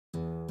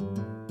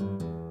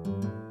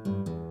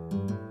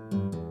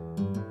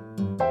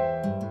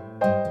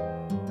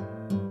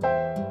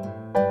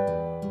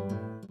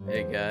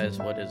guys,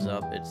 what is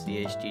up? It's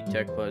the HD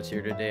Tech Buzz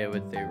here today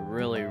with a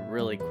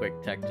really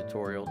quick tech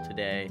tutorial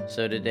today.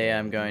 So today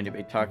I'm going to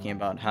be talking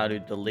about how to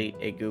delete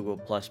a Google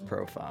Plus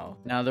profile.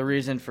 Now the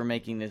reason for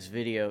making this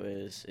video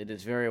is it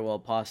is very well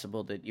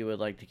possible that you would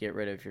like to get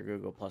rid of your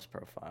Google Plus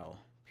profile.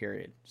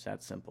 Period. It's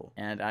that simple.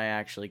 And I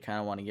actually kind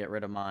of want to get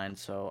rid of mine,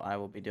 so I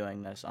will be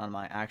doing this on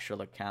my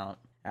actual account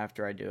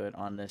after I do it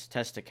on this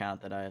test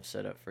account that I have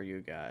set up for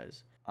you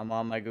guys. I'm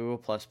on my Google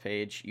Plus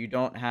page. You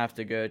don't have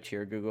to go to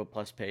your Google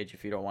Plus page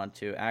if you don't want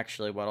to.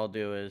 Actually, what I'll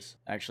do is,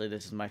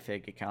 this is my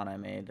fake account I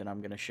made that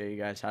I'm going to show you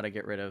guys how to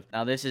get rid of.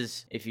 Now, this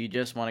is if you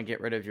just want to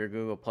get rid of your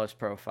Google Plus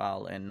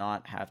profile and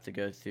not have to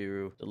go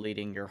through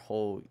deleting your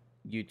whole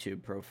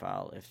YouTube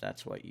profile, if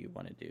that's what you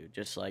want to do.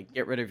 Just like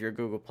get rid of your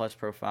Google Plus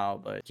profile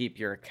but keep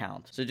your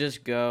account. So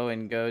just go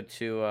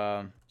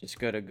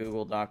to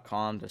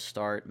google.com to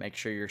start. Make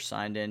sure you're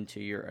signed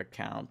into your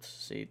account.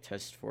 See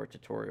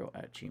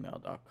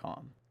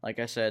test4tutorial@gmail.com. Like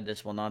I said,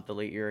 this will not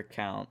delete your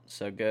account,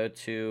 so go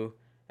to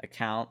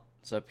account.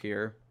 It's up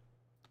here,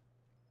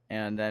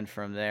 and then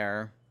from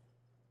there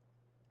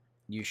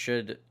you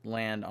should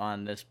land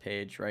on this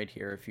page right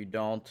here. If you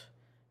don't,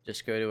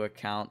 just go to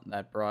account,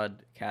 that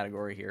broad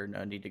category here.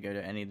 No need to go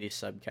to any of these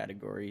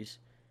subcategories.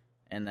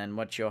 And then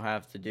what you'll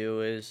have to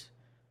do is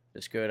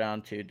just go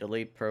down to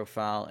delete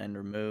profile and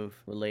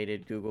remove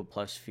related Google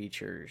Plus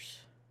features.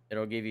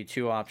 It'll give you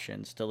two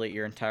options: delete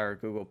your entire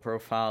Google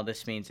profile.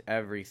 This means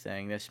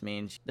everything. This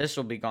means this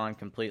will be gone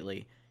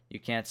completely. You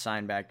can't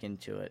sign back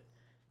into it.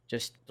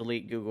 Just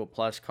delete Google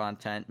Plus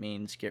content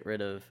means get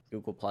rid of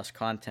Google Plus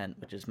content,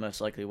 which is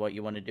most likely what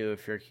you want to do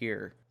if you're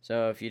here.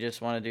 So if you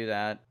just want to do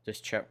that,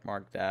 just check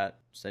mark that,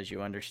 says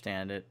you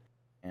understand it,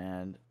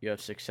 and you have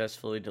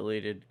successfully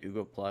deleted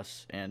Google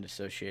Plus and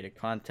associated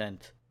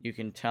content. You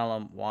can tell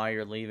them why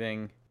you're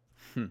leaving.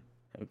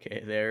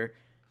 Okay, there,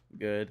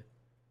 good.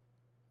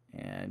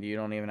 And you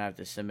don't even have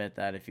to submit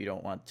that if you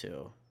don't want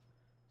to.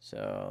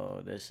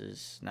 So this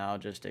is now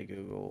just a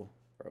Google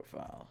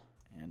profile,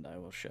 and I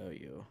will show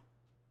you.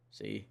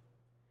 See?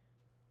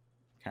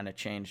 Kind of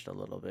changed a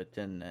little bit,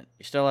 didn't it?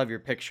 You still have your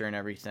picture and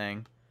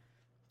everything,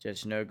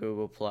 just no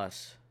Google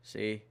Plus.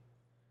 See?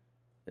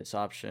 This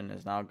option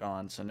is now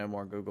gone, so no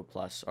more Google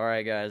Plus.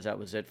 Alright guys, that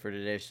was it for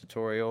today's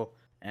tutorial,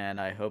 and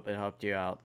I hope it helped you out.